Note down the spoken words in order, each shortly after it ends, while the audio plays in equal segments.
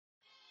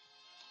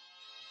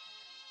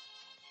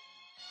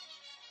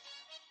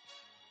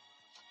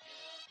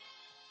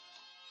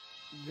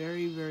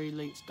Very, very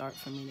late start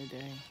for me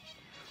today.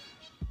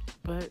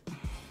 But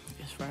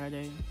it's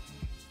Friday.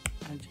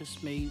 I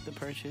just made the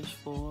purchase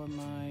for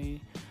my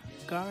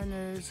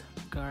Garners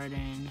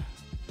Garden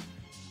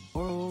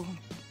oral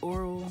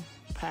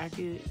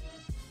packet.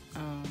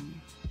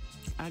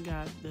 I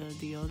got the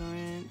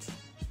deodorant,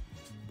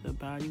 the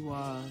body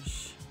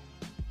wash,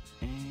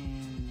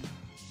 and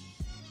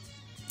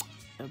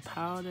the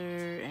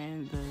powder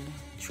and the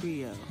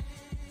trio.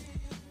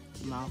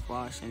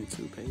 Mouthwash and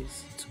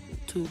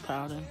tooth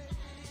powder.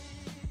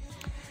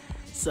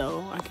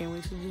 So I can't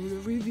wait to do the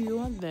review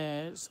on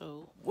that.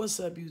 So what's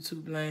up,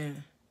 YouTube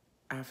land?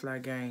 I Fly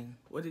Gang.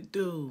 What it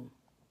do?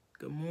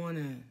 Good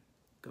morning.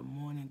 Good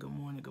morning. Good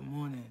morning. Good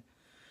morning.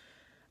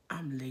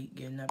 I'm late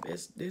getting up.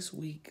 This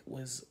week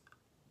was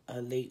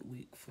a late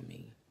week for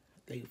me.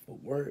 Late for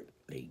work.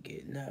 Late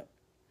getting up.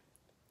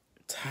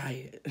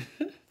 Tired.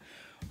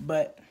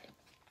 But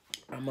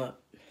I'm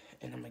up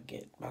and I'm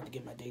about to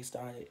get my day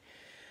started.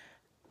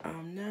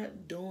 I'm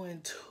not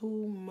doing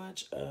too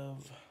much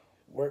of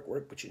work,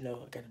 but you know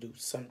I gotta do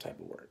some type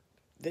of work.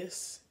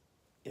 This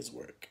is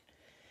work.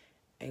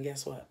 And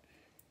guess what?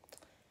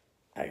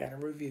 I got a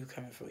review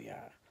coming for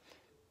y'all.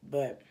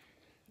 But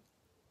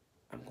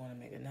I'm gonna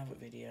make another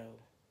video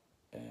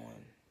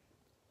on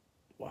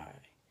why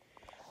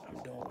I'm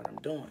doing what I'm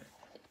doing.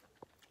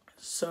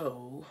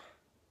 So,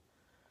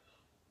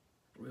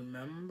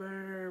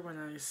 remember when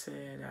I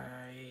said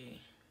I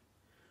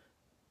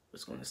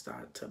was gonna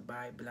start to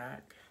buy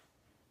black?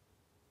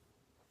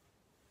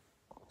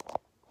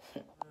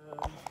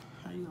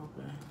 How you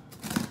open?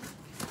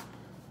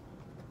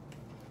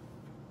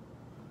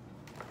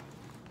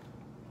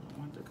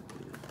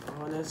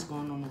 Oh, that's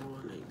going on the wall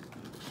late.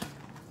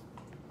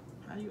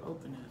 How you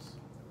open this?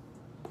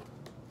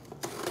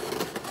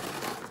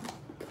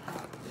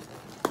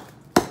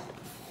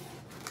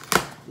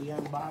 The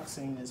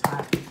unboxing is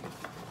hot.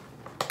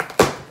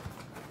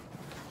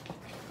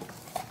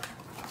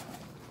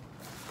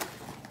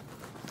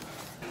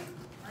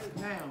 Right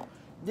now,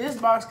 this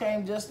box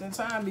came just in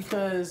time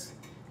because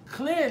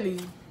clearly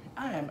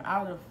I am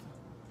out of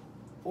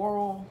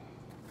oral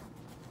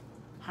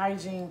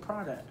hygiene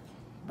product,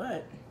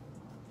 but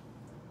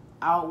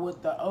out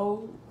with the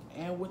old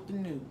and with the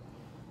new.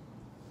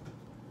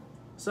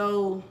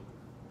 So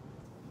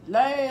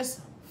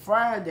last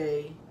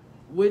Friday,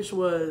 which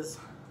was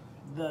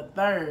the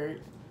 3rd,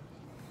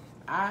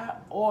 I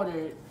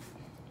ordered,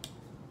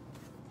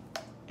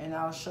 and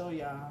I'll show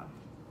y'all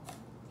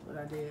what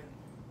I did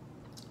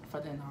if I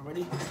didn't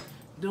already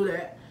do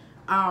that.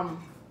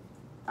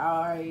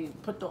 I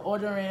put the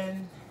order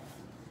in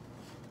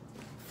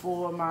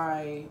for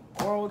my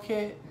oral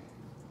kit,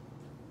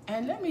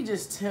 and let me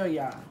just tell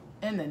y'all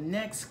in the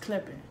next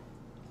clipping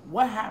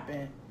what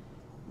happened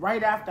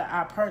right after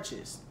I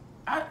purchased.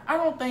 I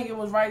don't think it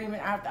was right even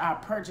after I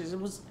purchased.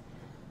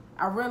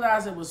 I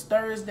realized it was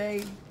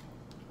Thursday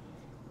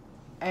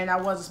and I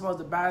wasn't supposed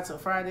to buy it till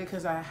Friday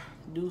because I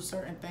do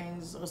certain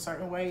things a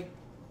certain way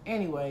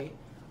anyway.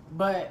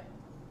 But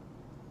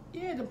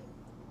yeah,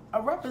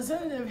 a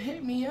representative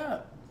hit me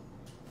up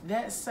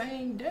that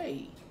same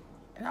day.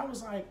 And I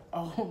was like,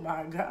 oh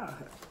my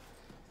God.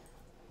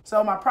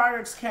 So my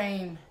products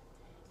came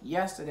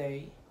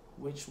yesterday,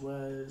 which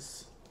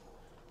was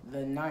the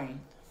 9th.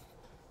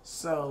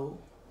 So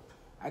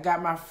I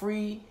got my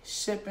free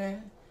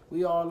shipping.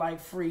 We all like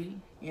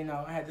free, you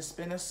know. I had to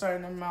spend a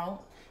certain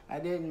amount. I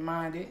didn't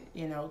mind it,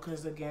 you know,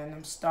 because again,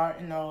 I'm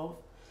starting off.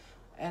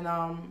 And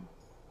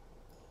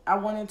I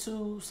wanted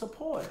to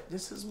support.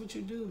 This is what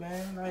you do,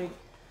 man. Like,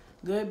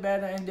 good,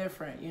 better, and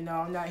different. You know,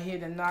 I'm not here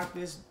to knock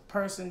this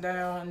person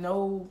down.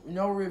 No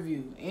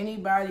review.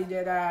 Anybody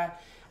that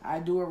I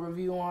do a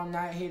review on, I'm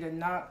not here to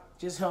knock.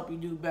 Just help you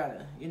do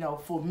better. You know,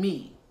 for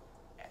me,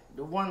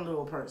 the one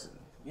little person.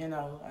 You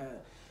know,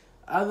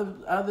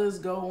 others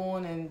go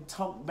on and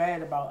talk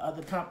bad about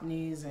other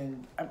companies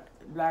and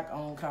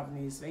black-owned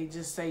companies. They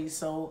just say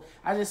so.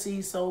 I just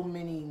see so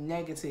many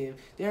negative.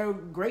 There are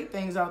great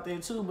things out there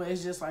too, but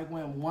it's just like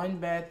when one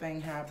bad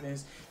thing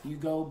happens, you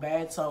go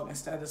bad talk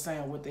instead of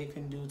saying what they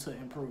can do to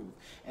improve.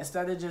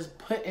 Instead of just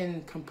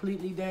putting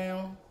completely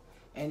down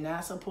and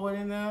not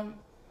supporting them,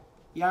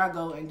 y'all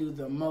go and do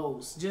the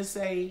most. Just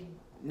say,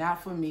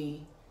 not for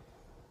me.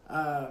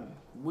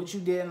 What you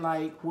didn't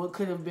like, what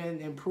could have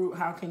been improved,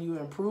 how can you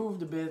improve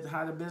the business,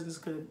 how the business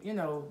could, you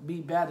know,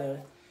 be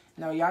better.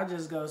 No, y'all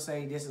just go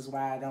say, this is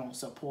why I don't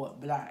support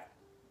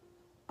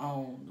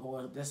black-owned,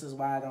 or this is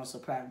why I don't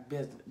support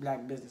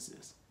black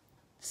businesses.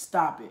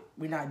 Stop it.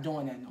 We're not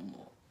doing that no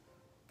more.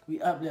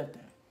 We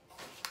uplifting.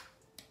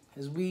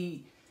 Because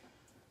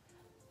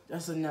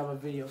that's another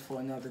video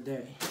for another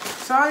day.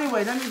 So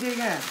anyway, let me dig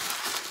in.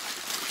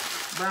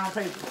 Brown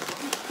paper.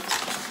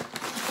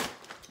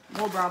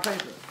 More brown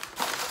paper.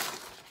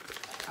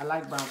 I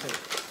like brown paper.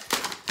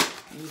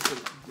 Let me see.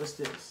 What's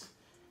this?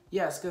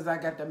 Yes, because I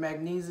got the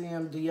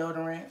magnesium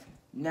deodorant,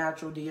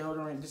 natural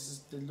deodorant. This is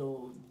the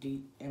little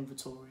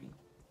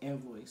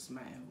invoice,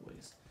 my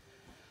invoice.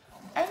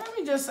 And let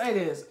me just say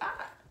this.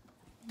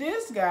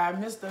 This guy,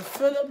 Mr.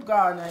 Philip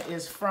Gardner,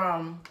 is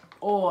from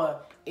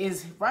or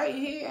is right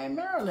here in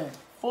Maryland,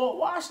 Fort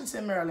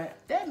Washington, Maryland.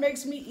 That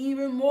makes me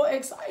even more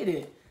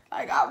excited.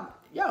 Like,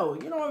 yo,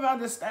 you don't even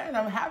understand.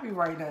 I'm happy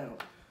right now.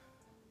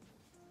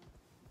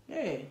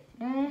 Yeah.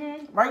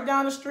 Right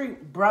down the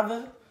street,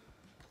 brother.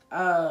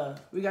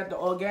 We got the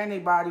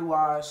organic body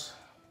wash,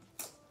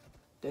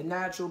 the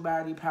natural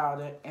body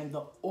powder, and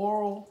the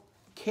oral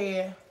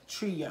care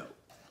trio.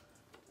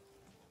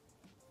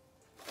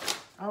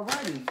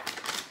 Alrighty.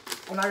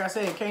 And like I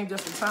said, it came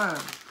just in time.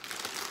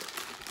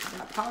 I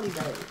got poly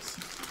bags.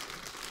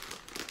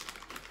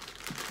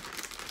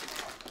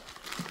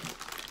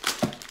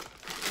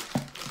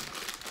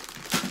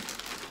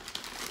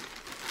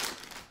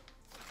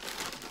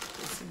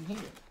 What's in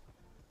here?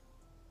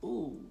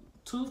 Ooh,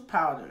 tooth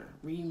powder.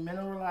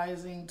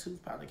 Remineralizing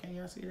tooth powder. Can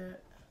y'all see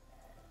that?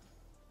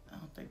 I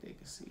don't think they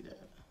can see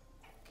that.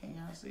 Can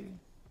y'all see?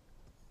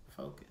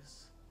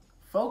 Focus.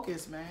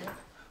 Focus, man.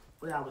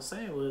 What I was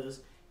saying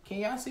was, can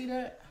y'all see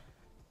that?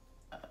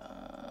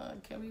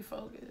 Can we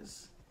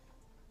focus?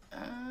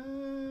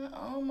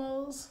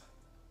 Almost.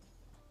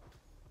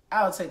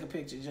 I'll take a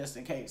picture just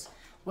in case.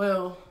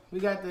 Well, we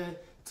got the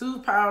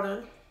tooth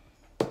powder.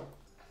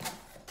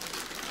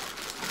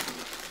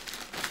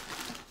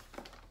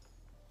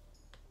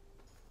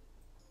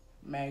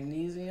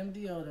 Magnesium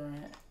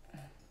deodorant.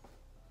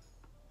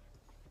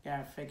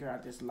 Gotta figure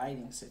out this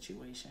lighting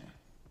situation.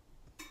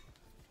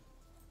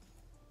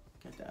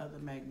 Got the other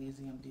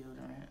magnesium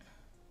deodorant.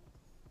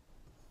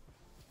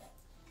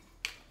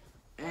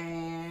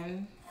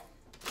 And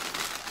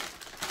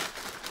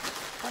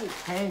probably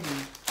candy.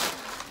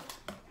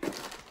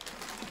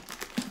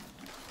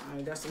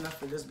 Alright, that's enough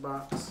for this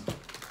box.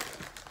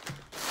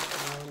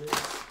 All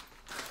this.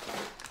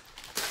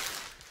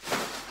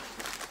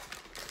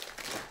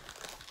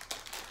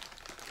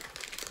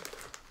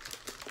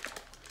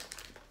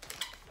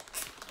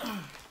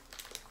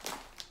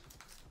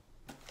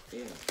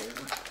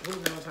 Who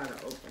knows how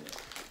to open it?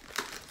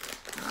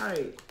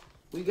 Alright,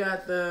 we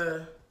got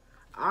the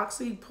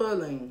Oxy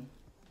Pulling.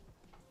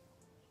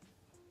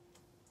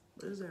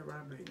 What is that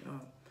vibrating?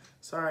 Oh,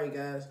 sorry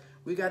guys.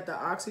 We got the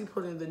Oxy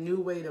Pulling, the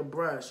new way to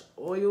brush.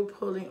 Oil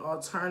pulling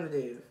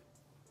alternative.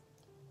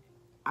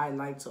 I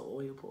like to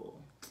oil pull.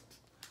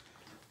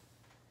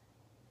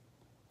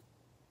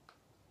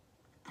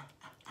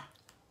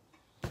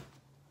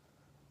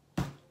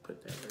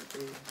 Put that right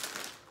there.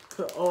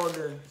 Put all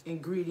the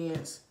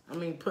ingredients,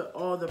 put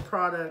all the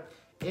product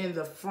in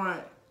the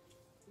front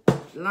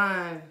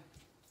line.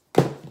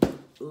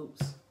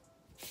 Oops.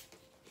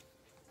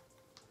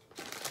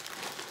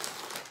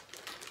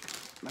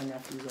 My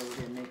nephew's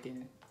over there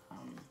making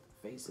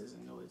faces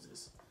and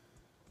noises.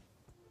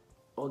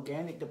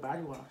 Organic, the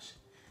body wash.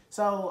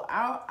 So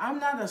I'm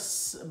not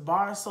a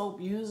bar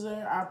soap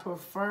user. I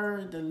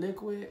prefer the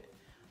liquid,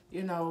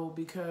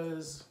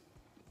 because,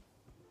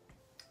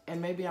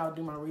 and maybe I'll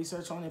do my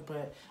research on it,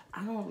 but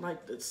I don't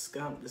like the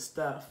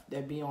stuff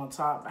that be on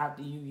top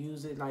after you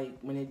use it, like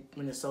when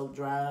the soap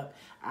dry up.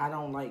 I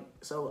don't like,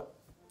 so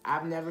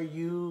I've never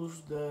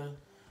used the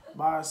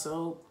bar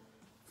soap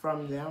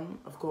from them,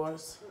 of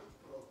course,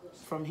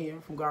 from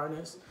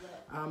Garners,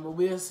 but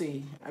we'll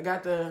see. I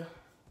got the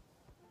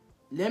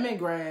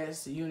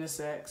lemongrass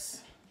unisex.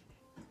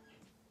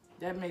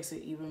 That makes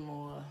it even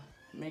more,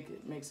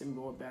 makes it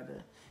more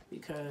better,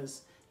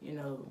 because,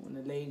 when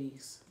the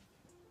ladies,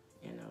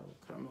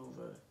 come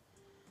over,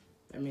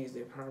 that means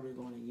they're probably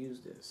going to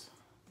use this.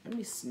 Let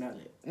me smell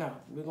it. No,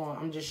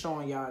 I'm just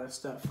showing y'all the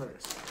stuff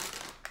first.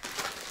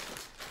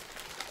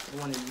 You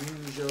want to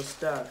use your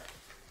stuff.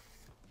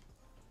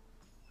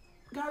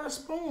 Got a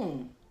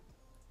spoon.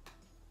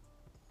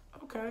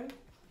 Okay.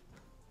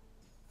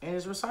 And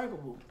it's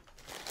recyclable.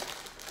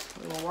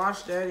 We're going to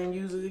wash that and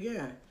use it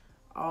again.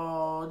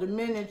 Oh, the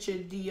miniature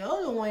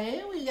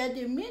deodorant. We got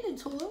the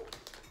miniature.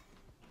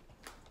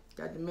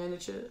 Got the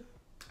miniature.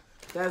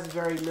 That's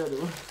very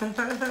little.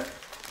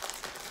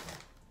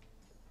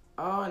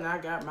 Oh, and I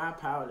got my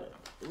powder.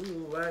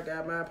 Ooh, I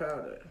got my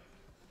powder.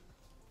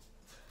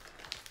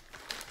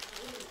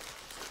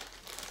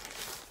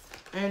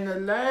 And the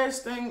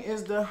last thing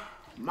is the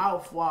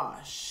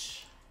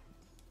mouthwash.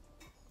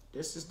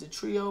 This is the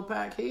trio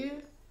pack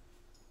here.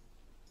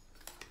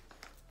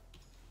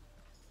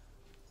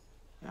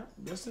 Yep,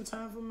 just in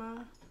time for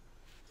mine.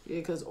 Yeah,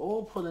 because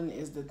oil pulling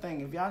is the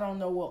thing. If y'all don't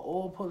know what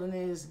oil pulling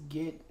is,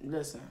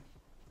 listen.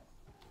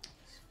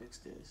 Let's fix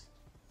this.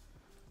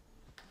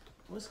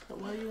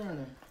 Why are you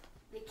running?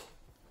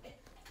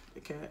 The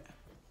cat.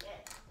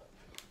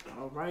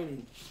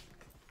 Alrighty.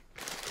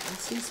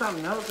 Let's see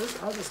something else.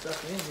 There's other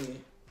stuff in here.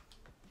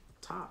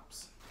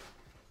 Tops.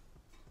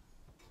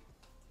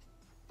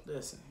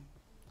 Listen.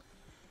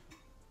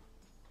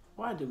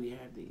 Why do we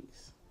have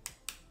these?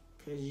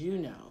 Because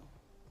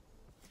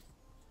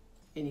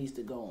it needs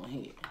to go on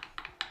here.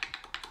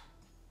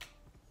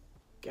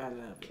 Gotta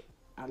love it.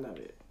 I love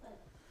it.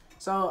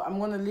 So I'm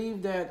gonna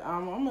leave that.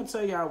 I'm gonna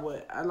tell y'all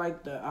what I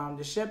like.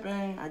 The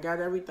shipping. I got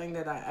everything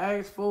that I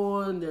asked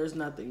for. And there's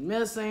nothing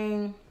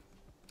missing.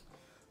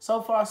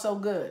 So far, so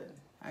good.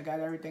 I got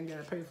everything that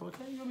I paid for.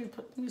 Okay, let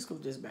me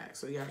scoop this back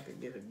so y'all can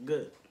get a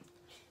good.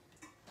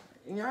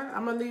 Yeah,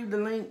 I'm gonna leave the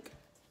link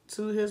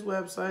to his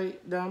website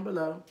down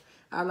below.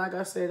 Like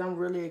I said, I'm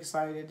really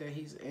excited that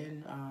he's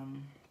in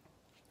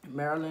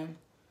Maryland.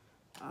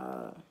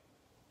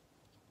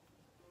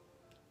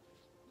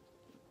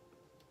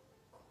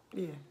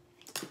 Yeah,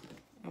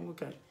 I'm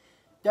okay.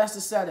 That's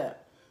the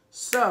setup.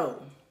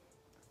 So,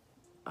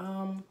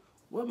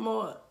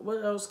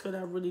 what else could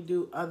I really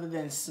do other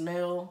than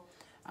smell?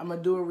 I'm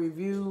gonna do a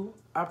review.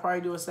 I'll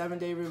probably do a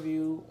 7-day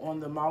review on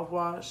the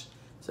mouthwash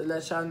to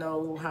let y'all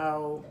know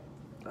how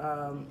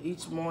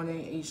each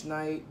morning, each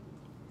night,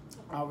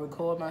 I'll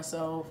record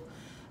myself.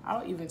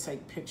 I'll even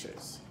take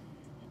pictures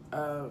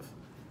of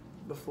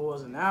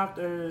befores and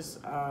afters.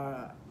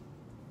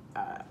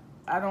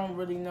 I don't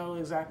really know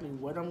exactly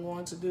what I'm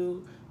going to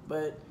do,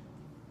 but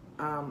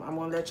I'm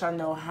going to let y'all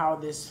know how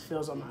this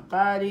feels on my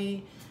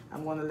body.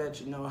 I'm going to let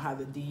you know how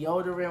the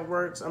deodorant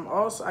works.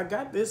 I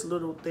got this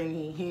little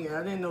thingy here.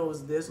 I didn't know it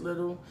was this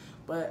little,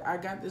 but I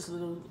got this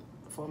little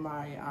for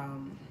my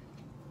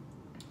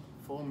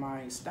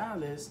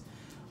stylist.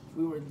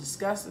 We were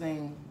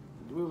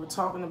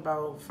talking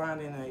about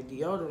finding a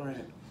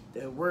deodorant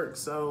that works.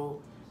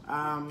 So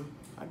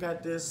I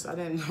got this. I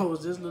didn't know it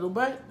was this little,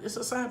 but it's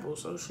a sample.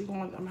 So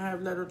I'm gonna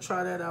let her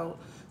try that out.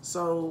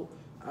 So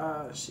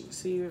she can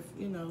see if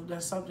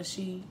that's something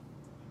she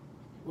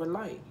would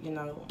like.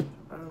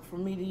 For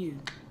me to use.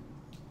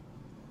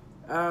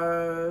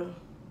 And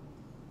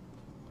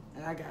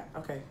I got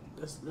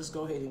Let's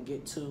go ahead and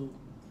get to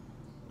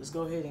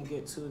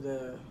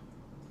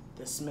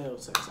the smell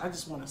test. I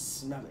just want to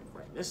smell it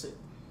right.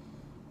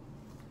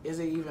 Is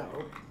it even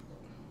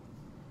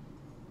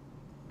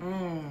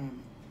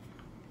open?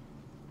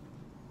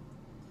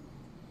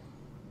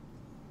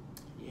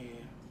 Yeah.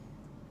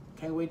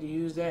 Can't wait to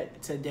use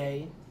that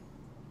today.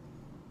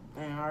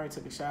 Man, I already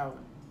took a shower.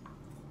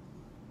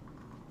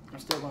 I'm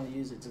still going to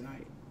use it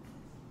tonight.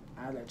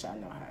 I'll let y'all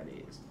know how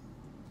it is.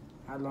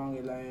 How long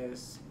it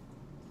lasts.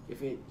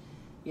 If it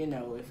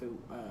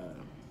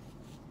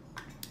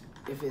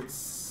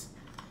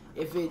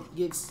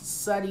gets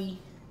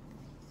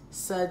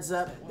suds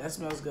up, that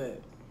smells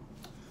good.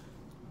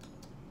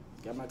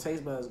 Got my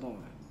taste buds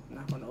going. I'm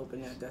not gonna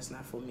open that. That's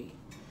not for me.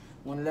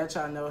 Want to let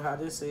y'all know how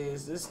this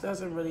is. This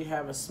doesn't really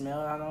have a smell,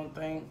 I don't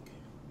think.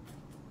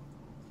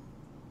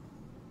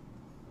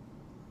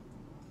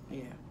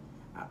 Yeah,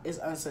 it's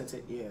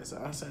unscented. Yeah, it's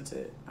an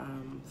unscented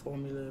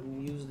formula. I'm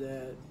gonna use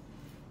that,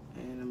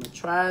 and I'm gonna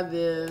try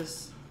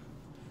this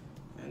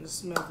and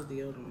smell the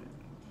deodorant.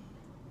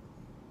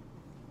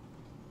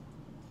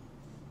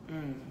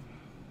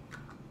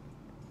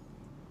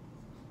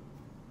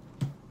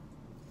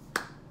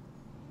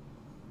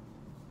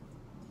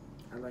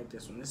 I like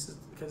this one. This is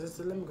because it's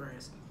the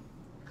lemongrass.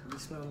 It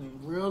smells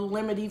real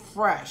lemony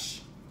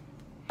fresh.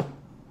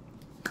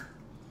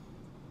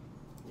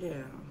 Yeah,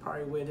 I'll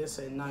probably wear this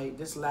at night.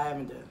 This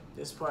lavender.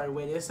 This probably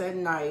wear this at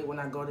night when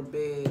I go to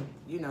bed.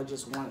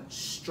 Just one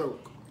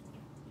stroke.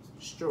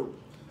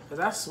 Because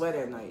I sweat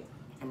at night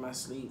in my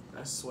sleep.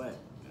 I sweat.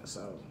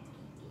 So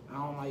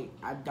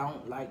I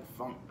don't like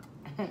funk.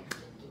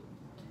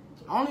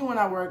 Only when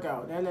I work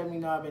out. That let me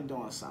know I've been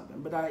doing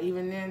something. But I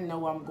even then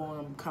know I'm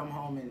going to come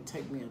home and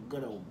take me a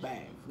good old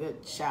bath.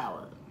 Good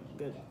shower.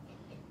 Good.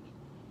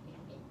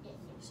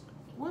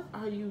 What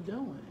are you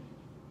doing?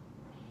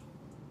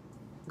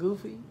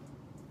 Goofy?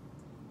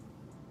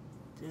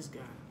 This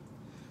guy.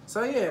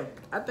 So yeah,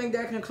 I think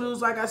that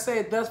concludes, like I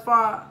said, thus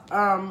far,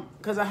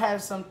 because I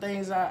have some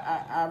things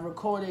I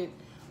recorded.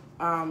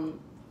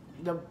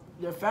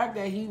 The fact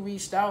that he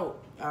reached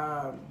out,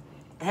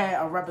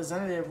 had a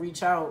representative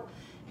reach out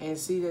and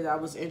see that I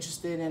was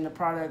interested in the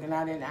product, and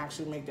I didn't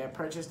actually make that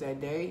purchase that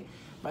day.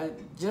 But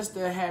just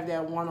to have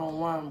that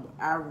one-on-one,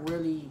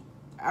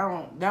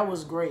 that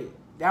was great.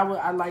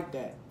 I like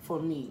that for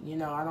me.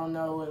 I don't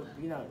know if,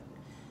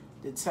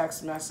 the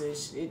text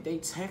message, they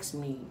text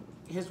me.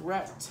 His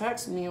rep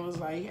texted me and was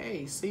like,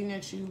 hey, seeing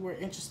that you were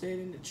interested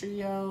in the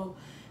trio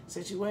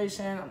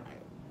situation. I'm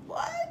like,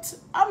 what?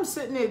 I'm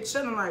sitting there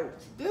chilling like,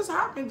 this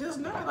happened just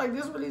now? Like,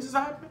 this really just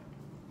happened?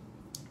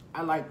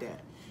 I like that.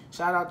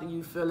 Shout out to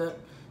you, Philip.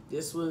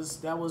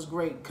 That was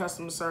great.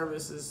 Customer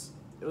service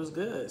it was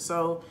good.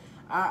 So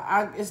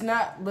it's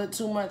not but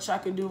too much I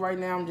can do right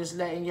now. I'm just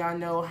letting y'all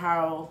know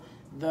how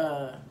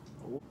the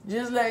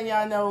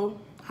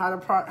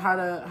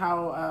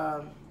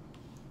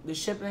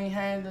shipping,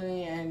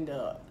 handling, and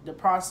the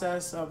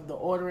process of the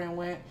ordering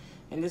went.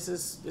 And this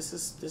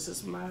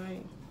is my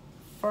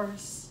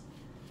first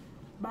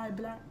Buy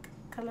Black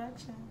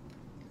collection.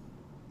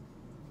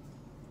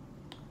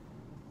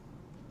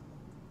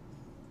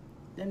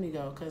 Let me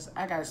go, because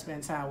I got to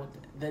spend time with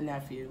the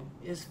nephew.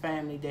 It's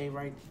family day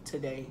right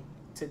today.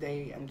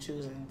 Today I'm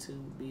choosing to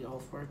be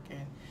off work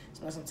and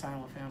spend some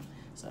time with him.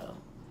 So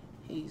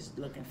he's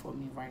looking for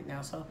me right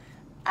now. So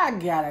I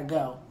got to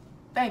go.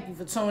 Thank you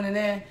for tuning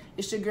in.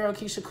 It's your girl,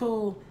 Keysha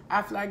Kool.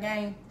 I Fly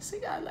Gang. See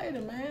y'all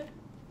later, man.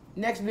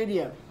 Next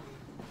video.